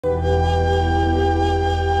Hello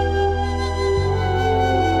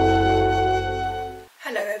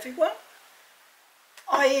everyone.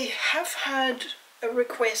 I have had a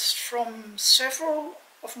request from several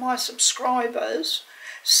of my subscribers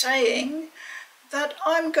saying that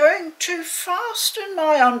I'm going too fast in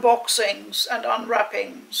my unboxings and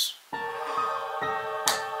unwrappings.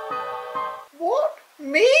 What?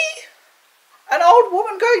 Me? An old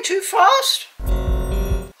woman going too fast?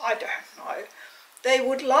 I don't know. They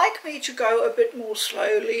would like me to go a bit more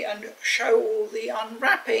slowly and show all the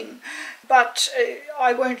unwrapping, but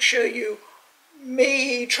I won't show you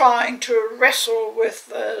me trying to wrestle with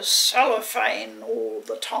the cellophane all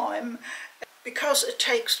the time, because it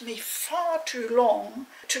takes me far too long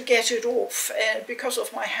to get it off because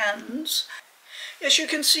of my hands. As you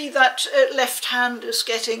can see, that left hand is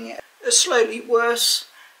getting slowly worse.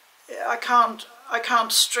 I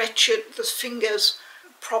can't stretch it, the fingers,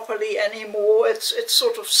 properly anymore. It's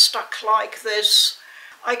sort of stuck like this.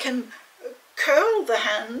 I can curl the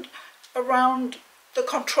hand around the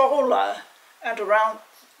controller and around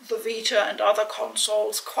the Vita and other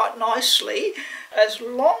consoles quite nicely. As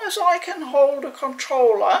long as I can hold a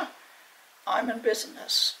controller, I'm in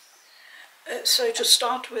business. So to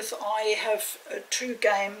start with, I have two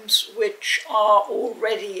games which are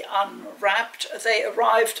already unwrapped. They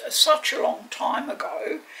arrived such a long time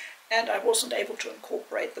ago and I wasn't able to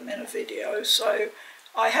incorporate them in a video, so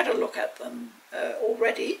I had a look at them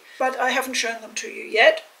already, but I haven't shown them to you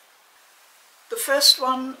yet. The first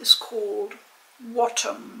one is called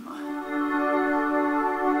Wattam,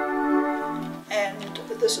 and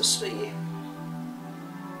this is the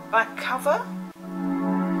back cover.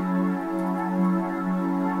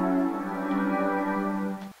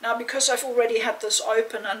 Now, because I've already had this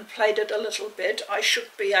open and played it a little bit, I should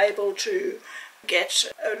be able to get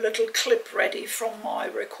a little clip ready from my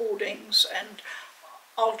recordings, and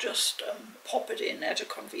I'll just pop it in at a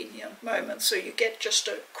convenient moment so you get just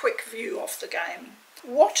a quick view of the game.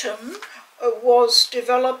 Wattam was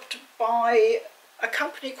developed by a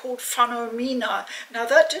company called Phenomena. Now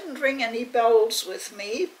that didn't ring any bells with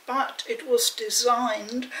me, but it was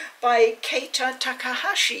designed by Keita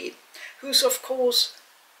Takahashi, who's of course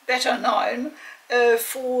better known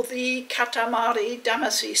for the Katamari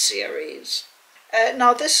Damacy series.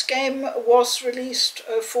 Now this game was released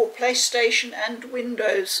for PlayStation and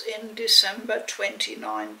Windows in December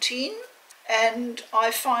 2019, and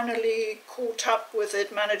I finally caught up with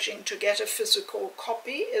it. Managing to get a physical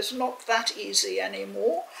copy is not that easy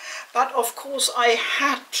anymore, but of course I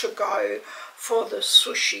had to go for the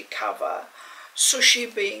sushi cover, sushi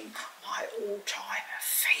being my all-time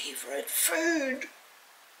favourite food.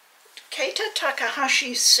 Keita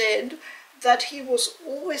Takahashi said that he was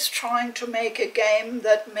always trying to make a game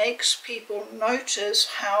that makes people notice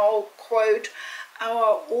how, quote,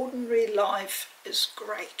 our ordinary life is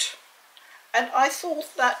great. And I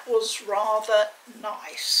thought that was rather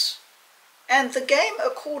nice. And the game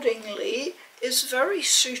accordingly is very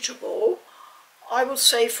suitable, I would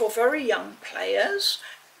say, for very young players.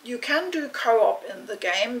 You can do co-op in the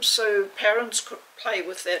game, so parents could play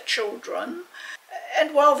with their children.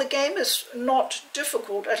 And while the game is not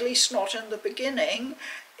difficult, at least not in the beginning,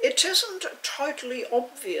 it isn't totally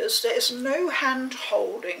obvious. There is no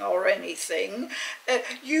hand-holding or anything.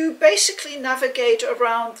 You basically navigate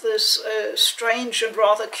around this strange and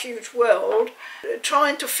rather cute world,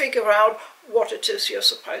 trying to figure out what it is you're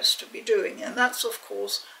supposed to be doing, and that's of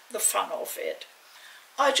course the fun of it.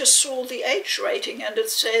 I just saw the age rating and it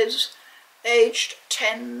says aged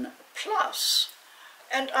 10 plus.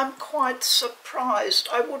 And I'm quite surprised.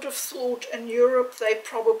 I would have thought in Europe they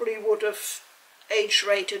probably would have age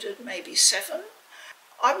rated it maybe 7.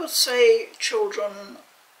 I would say children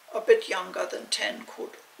a bit younger than 10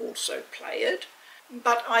 could also play it.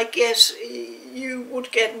 But I guess you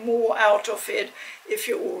would get more out of it if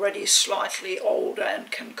you're already slightly older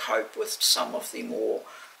and can cope with some of the more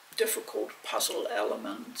difficult puzzle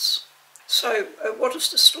elements. So what is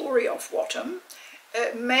the story of Wattam?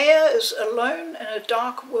 Maya is alone in a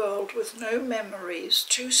dark world with no memories,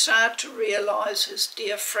 too sad to realize his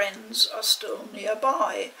dear friends are still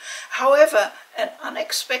nearby. However, an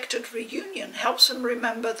unexpected reunion helps him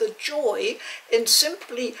remember the joy in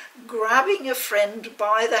simply grabbing a friend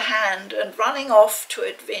by the hand and running off to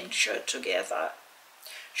adventure together.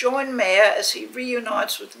 Join Maya as he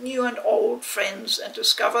reunites with new and old friends and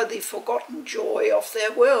discover the forgotten joy of their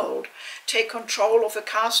world. Take control of a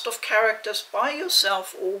cast of characters by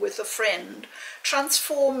yourself or with a friend.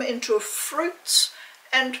 Transform into fruits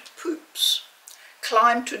and poops.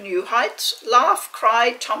 climb to new heights, laugh,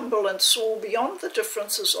 cry, tumble and soar beyond the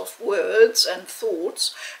differences of words and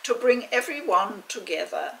thoughts to bring everyone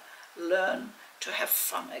together, learn to have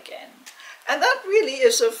fun again. And that really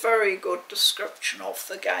is a very good description of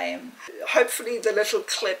the game. Hopefully the little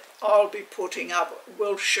clip I'll be putting up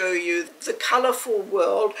will show you the colourful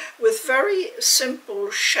world with very simple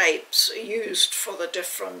shapes used for the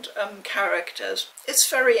different characters. It's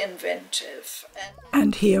very inventive.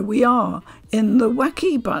 And here we are in the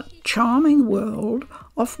wacky but charming world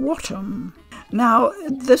of Wattam. Now,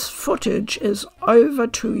 this footage is over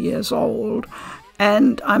 2 years old,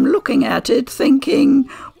 and I'm looking at it thinking,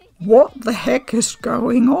 what the heck is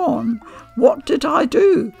going on? What did I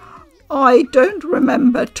do? I don't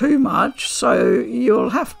remember too much, so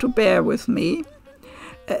you'll have to bear with me.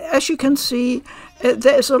 As you can see,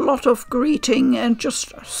 there's a lot of greeting and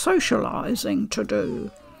just socialising to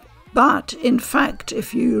do. But in fact,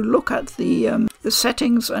 if you look at the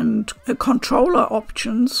settings and controller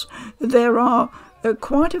options, there are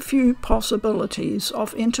quite a few possibilities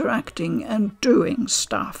of interacting and doing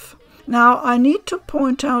stuff. Now, I need to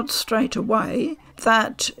point out straight away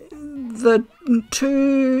that the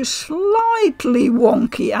two slightly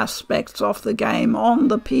wonky aspects of the game on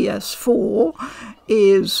the PS4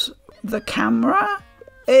 is the camera.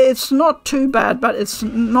 It's not too bad, but it's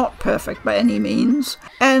not perfect by any means.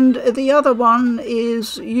 And the other one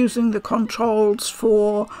is using the controls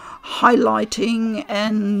for highlighting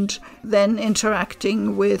and then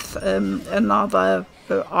interacting with another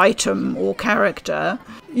item or character.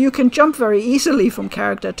 You can jump very easily from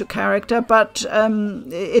character to character, but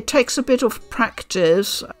it takes a bit of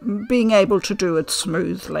practice being able to do it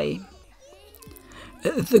smoothly.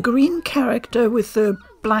 The green character with the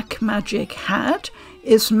black magic hat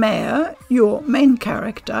is Mare, your main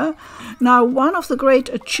character. Now, one of the great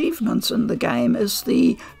achievements in the game is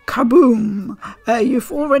the kaboom.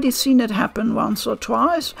 You've already seen it happen once or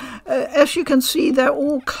twice. As you can see, they're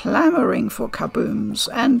all clamouring for kabooms,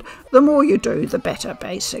 and the more you do, the better,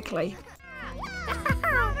 basically.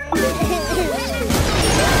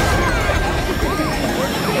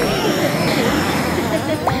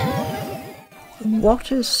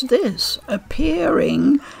 What is this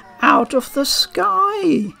appearing out of the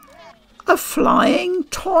sky? A flying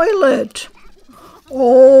toilet.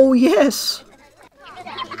 Oh, yes.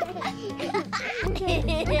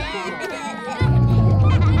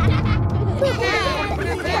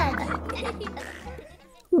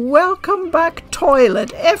 Welcome back,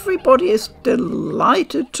 toilet. Everybody is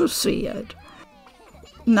delighted to see it.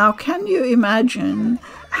 Now, can you imagine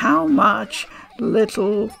how much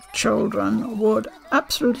little children would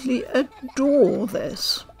absolutely adore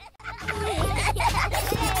this?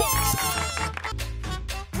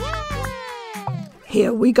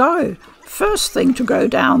 Here we go. First thing to go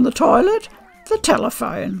down the toilet, the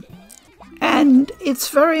telephone. And it's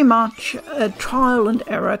very much a trial and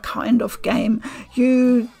error kind of game.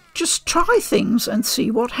 You just try things and see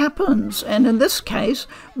what happens. And in this case,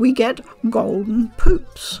 we get golden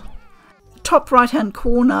poops. Top right hand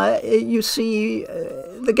corner, you see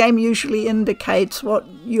the game usually indicates what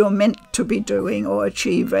you're meant to be doing or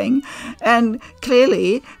achieving, and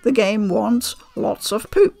clearly the game wants lots of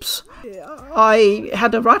poops. I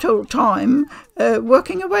had a right old time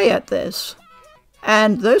working away at this,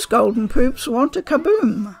 and those golden poops want a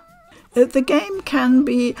kaboom. The game can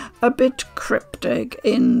be a bit cryptic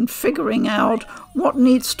in figuring out what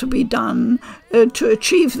needs to be done to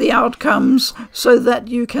achieve the outcomes so that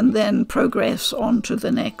you can then progress on to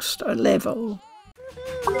the next level.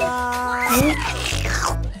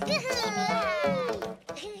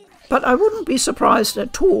 But I wouldn't be surprised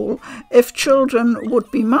at all if children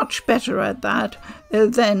would be much better at that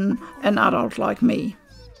than an adult like me.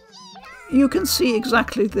 You can see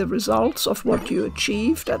exactly the results of what you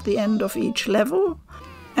achieved at the end of each level.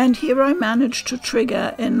 And here I managed to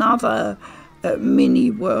trigger another mini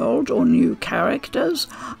world or new characters.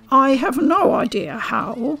 I have no idea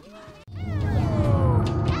how.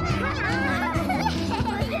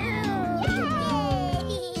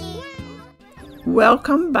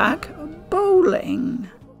 Welcome back, bowling.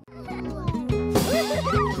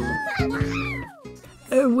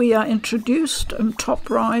 We are introduced top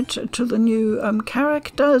right to the new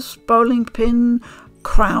characters, bowling pin,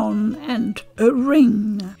 crown and a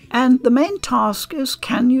ring. And the main task is,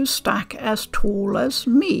 can you stack as tall as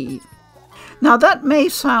me? Now that may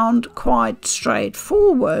sound quite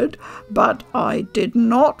straightforward, but I did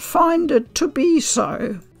not find it to be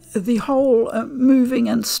so. the whole moving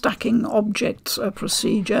and stacking objects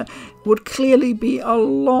procedure would clearly be a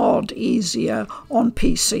lot easier on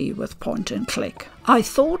PC with point and click. I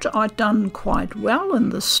thought I'd done quite well in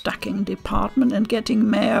the stacking department and getting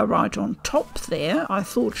Mayor right on top there. I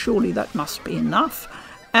thought surely that must be enough.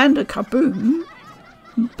 And a kaboom.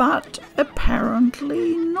 But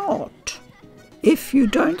apparently not. If you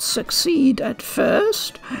don't succeed at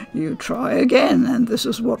first, you try again, and this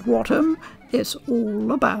is what Wattam is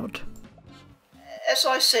all about. As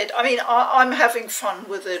I said, I mean, I'm having fun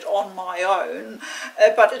with it on my own,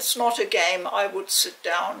 but it's not a game I would sit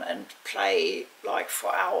down and play like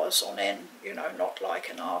for hours on end, you know, not like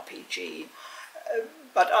an RPG.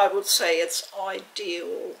 But I would say it's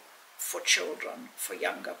ideal for children, for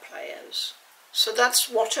younger players. So that's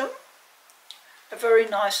Wattam, a very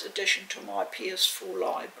nice addition to my PS4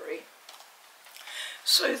 library.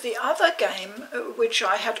 So the other game, which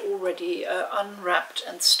I had already unwrapped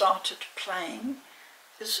and started playing,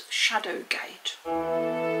 is Shadowgate.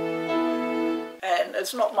 And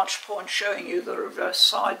there's not much point showing you the reverse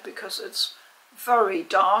side because it's very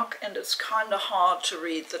dark and it's kind of hard to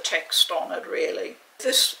read the text on it, really.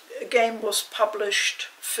 This game was published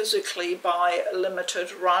physically by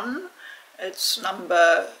Limited Run. It's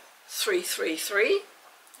number 333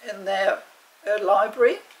 in their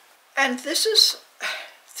library. And this is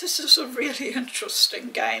a really interesting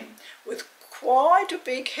game with quite a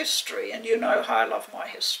big history, and you know how I love my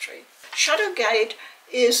history. Shadowgate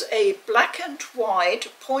is a black and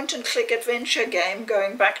white point-and-click adventure game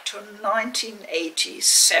going back to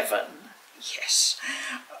 1987. Yes.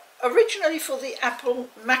 Originally for the Apple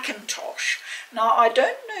Macintosh. Now, I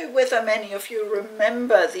don't know whether many of you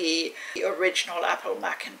remember the original Apple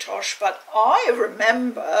Macintosh, but I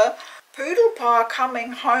remember Poodlepie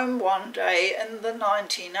coming home one day in the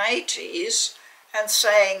 1980s and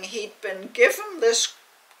saying he'd been given this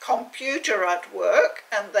computer at work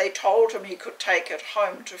and they told him he could take it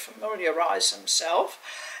home to familiarise himself.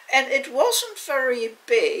 And it wasn't very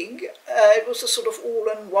big, it was a sort of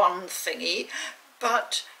all-in-one thingy,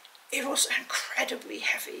 but it was incredibly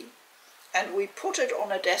heavy. And we put it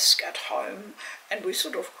on a desk at home and we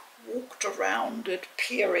sort of walked around it,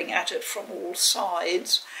 peering at it from all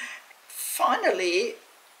sides. Finally,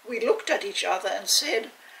 we looked at each other and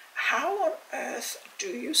said, how on earth do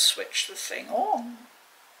you switch the thing on?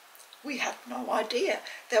 We had no idea.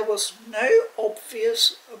 There was no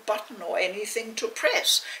obvious button or anything to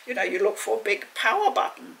press. You know, you look for a big power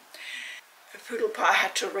button. Poodlepie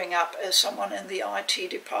had to ring up someone in the IT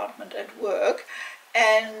department at work,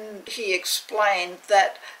 and he explained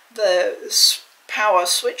that the power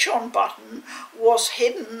switch on button was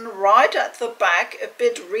hidden right at the back, a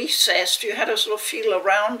bit recessed. You had to sort of feel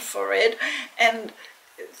around for it, and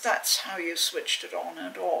that's how you switched it on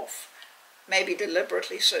and off. Maybe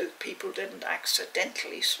deliberately so people didn't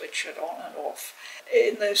accidentally switch it on and off.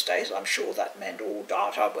 In those days, I'm sure that meant all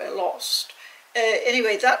data were lost.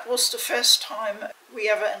 Anyway, that was the first time we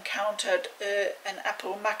ever encountered an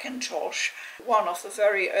Apple Macintosh, one of the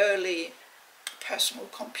very early personal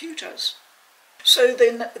computers. So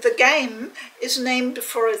then the game is named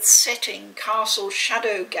for its setting, Castle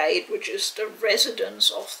Shadowgate, which is the residence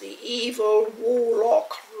of the evil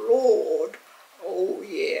warlock lord. Oh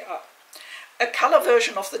yeah. A colour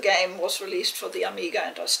version of the game was released for the Amiga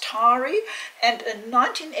and Atari, and in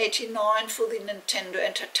 1989 for the Nintendo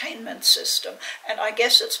Entertainment System. And I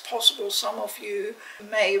guess it's possible some of you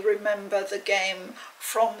may remember the game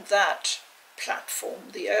from that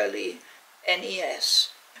platform, the early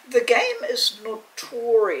NES. The game is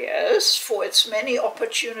notorious for its many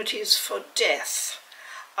opportunities for death.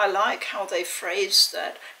 I like how they phrase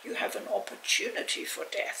that. You have an opportunity for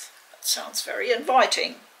death. That sounds very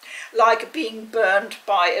inviting. Like being burned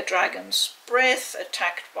by a dragon's breath,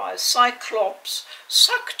 attacked by a cyclops,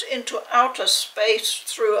 sucked into outer space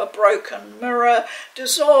through a broken mirror,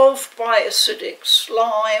 dissolved by acidic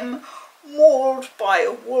slime, mauled by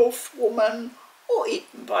a wolf woman, or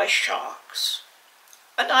eaten by sharks.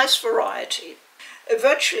 A nice variety.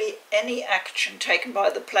 Virtually any action taken by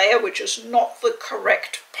the player which is not the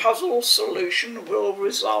correct puzzle solution will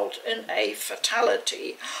result in a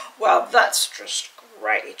fatality. Well, that's just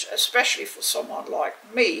great, especially for someone like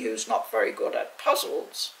me who's not very good at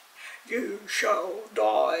puzzles. You shall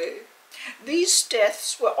die. These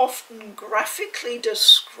deaths were often graphically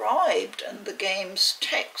described in the game's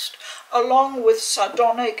text, along with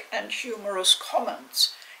sardonic and humorous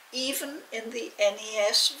comments, even in the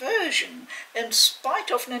NES version, in spite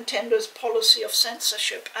of Nintendo's policy of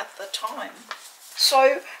censorship at the time.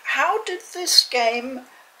 So how did this game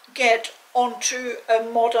get onto a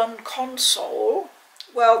modern console?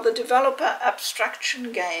 Well, the developer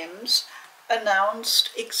Abstraction Games announced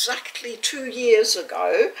exactly 2 years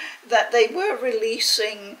ago that they were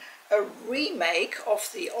releasing a remake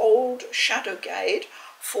of the old Shadowgate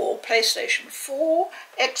for PlayStation 4,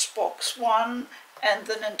 Xbox One and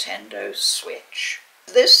the Nintendo Switch.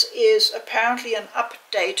 This is apparently an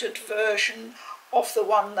updated version of the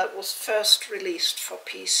one that was first released for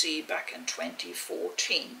PC back in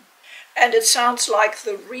 2014. And it sounds like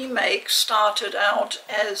the remake started out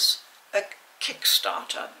as a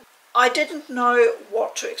Kickstarter. I didn't know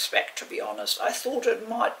what to expect, to be honest. I thought it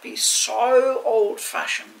might be so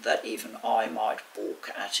old-fashioned that even I might balk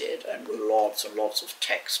at it, and with lots and lots of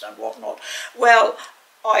text and whatnot. Well,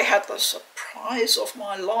 I had the surprise of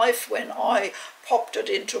my life when I popped it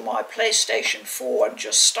into my PlayStation 4 and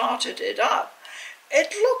just started it up.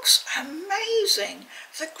 It looks amazing.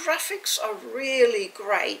 The graphics are really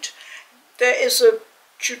great. There is a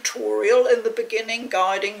tutorial in the beginning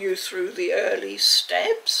guiding you through the early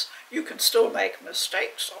steps. You can still make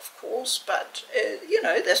mistakes, of course, but you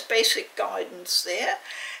know, there's basic guidance there.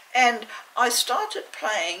 And I started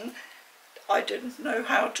playing. I didn't know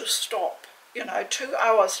how to stop. You know, 2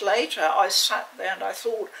 hours later I sat there and I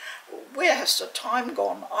thought, where has the time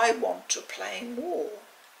gone? I want to play more.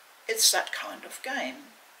 It's that kind of game.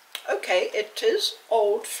 Okay, it is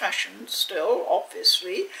old-fashioned still,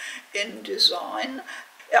 obviously, in design.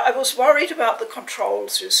 I was worried about the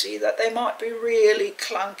controls, you see, that they might be really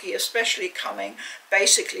clunky, especially coming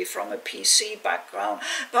basically from a PC background,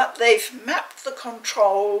 but they've mapped the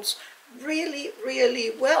controls really, really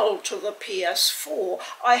well to the PS4.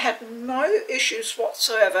 I had no issues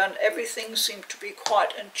whatsoever, and everything seemed to be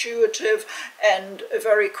quite intuitive and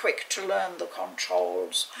very quick to learn the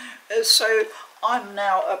controls. So I'm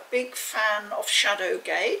now a big fan of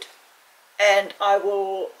Shadowgate, and I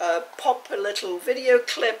will pop a little video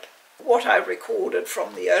clip, what I recorded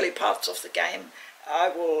from the early parts of the game. I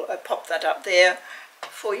will pop that up there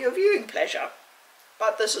for your viewing pleasure.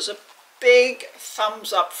 But this is a big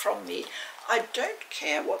thumbs up from me. I don't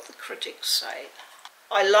care what the critics say.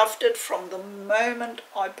 I loved it from the moment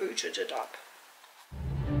I booted it up.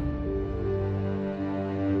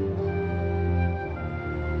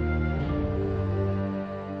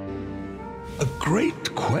 A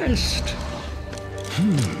great quest.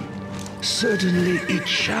 Certainly it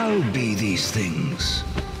shall be these things.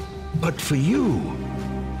 But for you,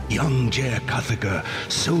 young Jer Cuthager,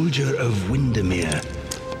 soldier of Windermere,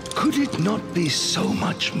 could it not be so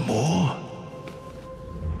much more?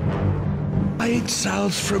 By its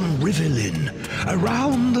south from Rivellin,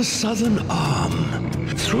 around the southern arm,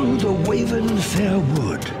 through the Waven Fair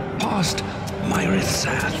Wood, past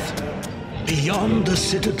Myrithsath, beyond the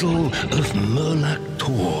citadel of Murlac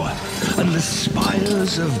Tor, and the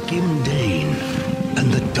spires of Gimdane,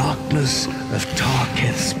 and the darkness of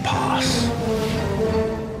Tarketh's Pass.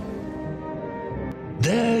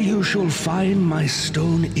 There you shall find my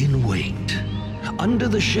stone in wait. Under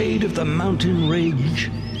the shade of the mountain range,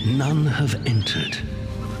 none have entered,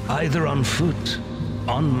 either on foot,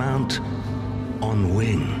 on mount, on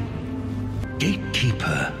wing.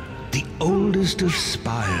 Gatekeeper, the oldest of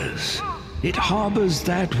spires, it harbors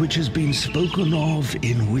that which has been spoken of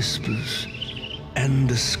in whispers and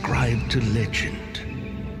ascribed to legend.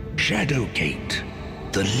 Shadowgate,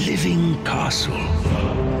 the living castle.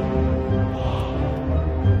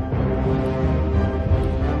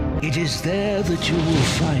 It is there that you will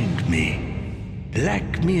find me,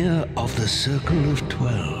 Blackmere of the Circle of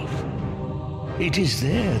 12. It is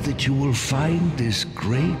there that you will find this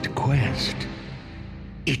great quest.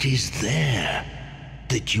 It is there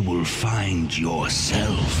that you will find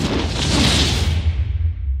yourself.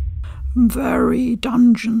 Very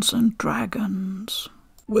Dungeons and Dragons.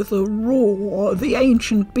 With a roar, the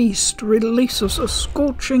ancient beast releases a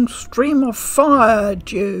scorching stream of fire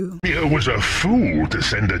at you. Mia was a fool to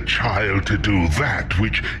send a child to do that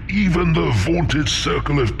which even the vaunted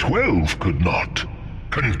Circle of 12 could not.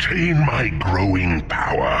 Contain my growing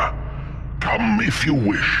power. Come if you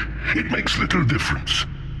wish. It makes little difference.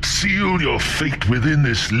 Seal your fate within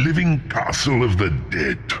this living castle of the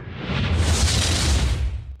dead.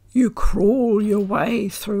 You crawl your way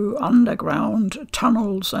through underground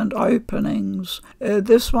tunnels and openings.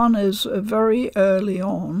 This one is very early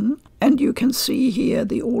on, and you can see here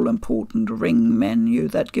the all-important ring menu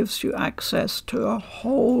that gives you access to a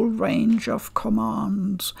whole range of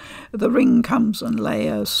commands. The ring comes in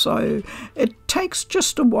layers, so it takes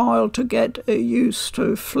just a while to get used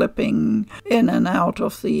to flipping in and out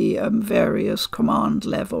of the various command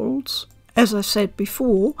levels. As I said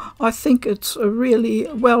before, I think it's really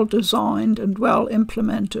well designed and well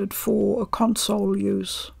implemented for console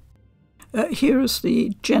use. Here is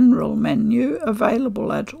the general menu,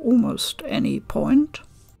 available at almost any point.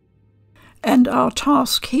 And our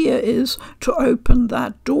task here is to open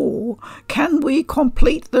that door. Can we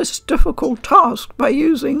complete this difficult task by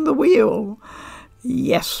using the wheel?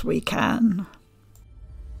 Yes, we can.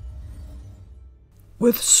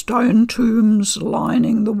 With stone tombs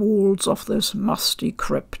lining the walls of this musty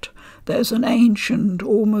crypt, there's an ancient,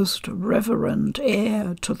 almost reverent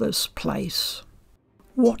air to this place.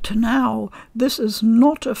 What now? This is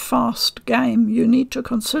not a fast game. You need to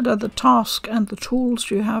consider the task and the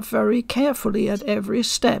tools you have very carefully at every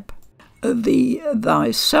step. The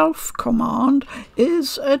thyself command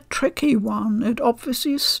is a tricky one. It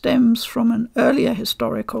obviously stems from an earlier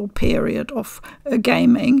historical period of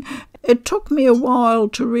gaming. It took me a while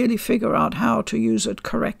to really figure out how to use it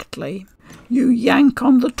correctly. You yank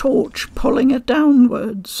on the torch, pulling it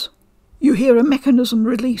downwards. You hear a mechanism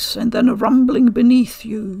release and then a rumbling beneath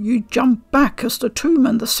you. You jump back as the tomb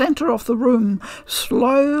in the centre of the room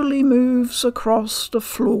slowly moves across the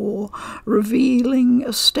floor, revealing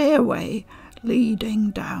a stairway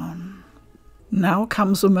leading down. Now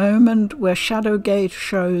comes a moment where Shadowgate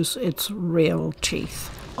shows its real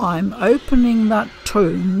teeth. I'm opening that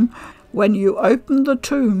tomb. When you open the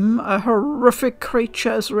tomb, a horrific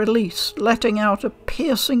creature is released, letting out a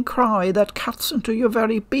piercing cry that cuts into your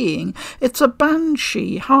very being. It's a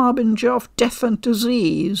banshee, harbinger of death and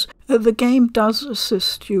disease. The game does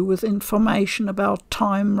assist you with information about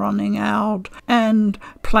time running out and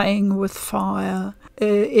playing with fire.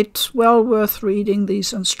 It's well worth reading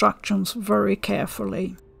these instructions very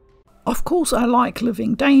carefully. Of course, I like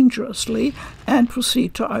living dangerously and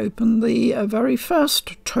proceed to open the very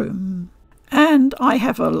first tomb. And I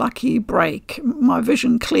have a lucky break. My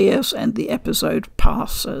vision clears and the episode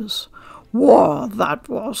passes. Whoa, that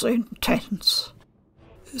was intense.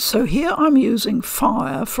 So here I'm using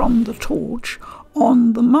fire from the torch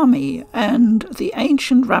on the mummy, and the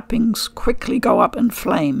ancient wrappings quickly go up in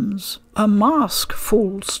flames. A mask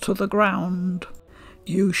falls to the ground.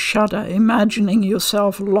 You shudder, imagining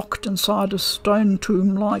yourself locked inside a stone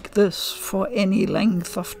tomb like this for any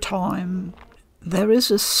length of time. There is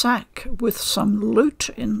a sack with some loot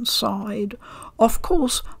inside. Of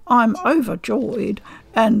course, I'm overjoyed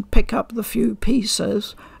and pick up the few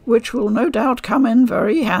pieces, which will no doubt come in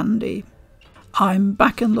very handy. I'm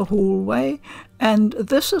back in the hallway, and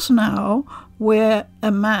this is now where a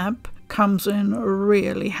map comes in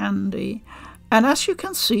really handy. And as you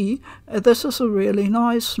can see, this is a really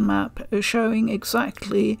nice map showing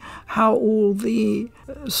exactly how all the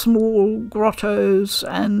small grottos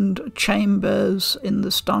and chambers in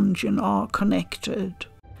this dungeon are connected.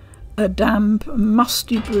 A damp,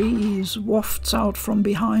 musty breeze wafts out from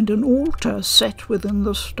behind an altar set within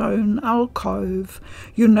the stone alcove.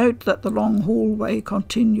 You note that the long hallway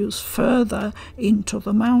continues further into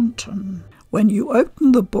the mountain. When you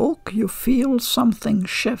open the book, you feel something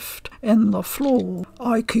shift in the floor.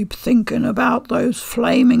 I keep thinking about those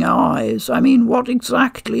flaming eyes. I mean, what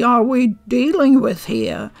exactly are we dealing with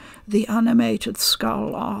here? The animated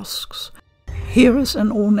skull asks. Here is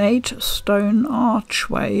an ornate stone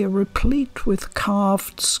archway replete with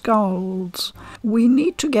carved skulls. We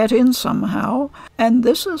need to get in somehow, and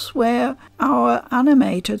this is where our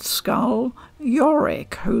animated skull,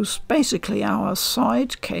 Yorick, who's basically our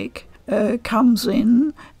sidekick, comes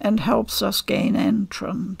in and helps us gain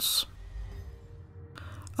entrance.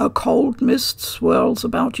 A cold mist swirls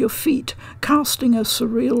about your feet, casting a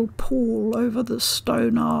surreal pall over the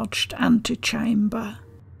stone-arched antechamber.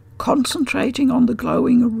 Concentrating on the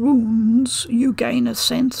glowing runes, you gain a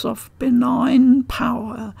sense of benign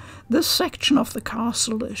power. This section of the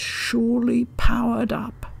castle is surely powered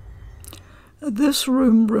up. This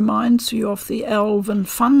room reminds you of the elven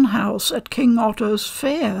funhouse at King Otto's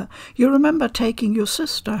fair. You remember taking your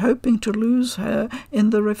sister, hoping to lose her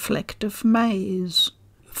in the reflective maze.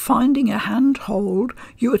 Finding a handhold,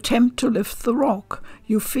 you attempt to lift the rock.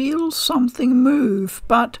 You feel something move,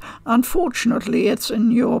 but unfortunately it's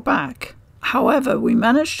in your back. However, we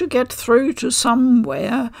manage to get through to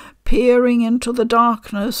somewhere. Peering into the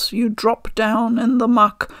darkness, you drop down in the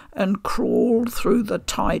muck and crawl through the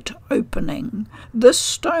tight opening. This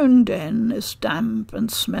stone den is damp and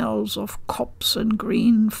smells of copse and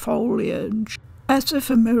green foliage. As if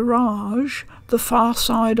a mirage, the far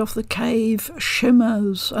side of the cave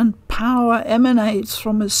shimmers and power emanates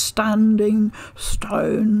from a standing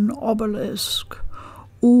stone obelisk.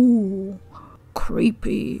 Ooh,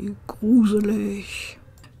 creepy, gruselig.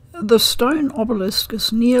 The stone obelisk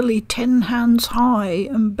is nearly 10 hands high,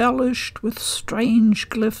 embellished with strange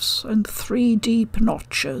glyphs and 3 deep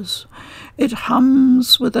notches. It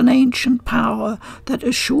hums with an ancient power that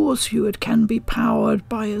assures you it can be powered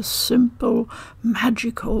by a simple,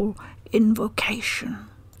 magical invocation.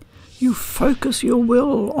 You focus your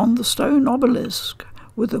will on the stone obelisk.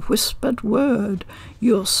 With a whispered word,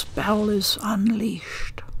 your spell is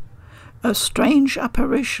unleashed. A strange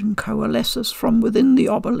apparition coalesces from within the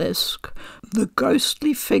obelisk, the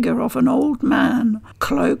ghostly figure of an old man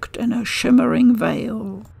cloaked in a shimmering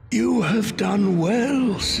veil. You have done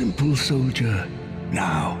well, simple soldier.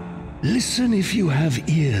 Now, listen if you have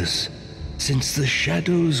ears, since the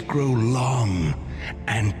shadows grow long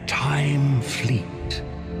and time fleet.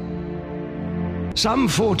 Some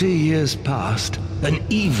 40 years past, an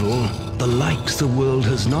evil, the likes the world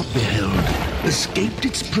has not beheld, escaped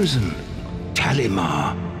its prison.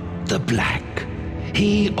 Talimar, the Black,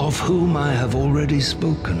 he of whom I have already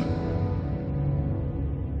spoken.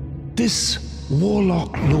 This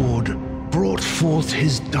warlock lord brought forth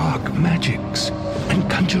his dark magics and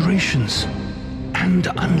conjurations, and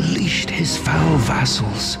unleashed his foul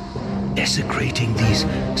vassals, desecrating these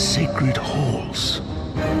sacred halls.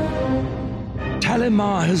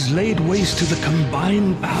 Talimar has laid waste to the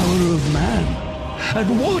combined power of man.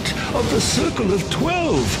 And what of the Circle of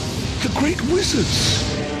 12? The great wizards?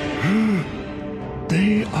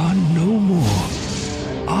 They are no more.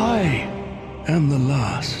 I am the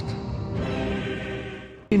last.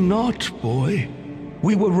 Not, boy.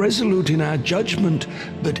 We were resolute in our judgment,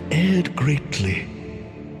 but erred greatly.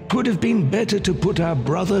 'Twould have been better to put our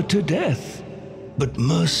brother to death, but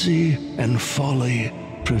mercy and folly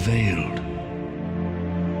prevailed.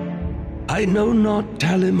 I know not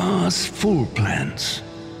Talimar's full plans,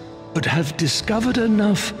 but have discovered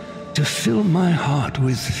enough to fill my heart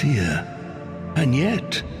with fear. And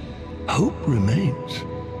yet, hope remains,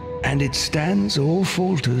 and it stands or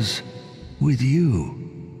falters with you.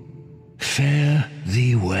 Fare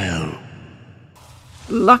thee well.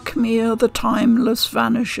 Luckmere the Timeless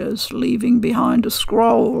vanishes, leaving behind a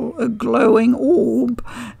scroll, a glowing orb,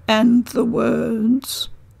 and the words.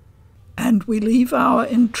 And we leave our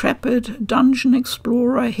intrepid dungeon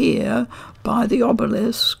explorer here by the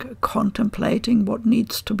obelisk, contemplating what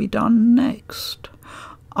needs to be done next.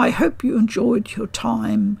 I hope you enjoyed your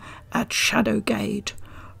time at Shadowgate,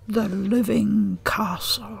 the living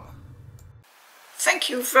castle. Thank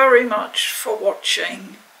you very much for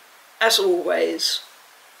watching. As always,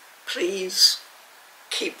 please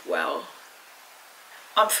keep well.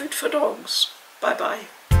 I'm Food for Dogs. Bye-bye.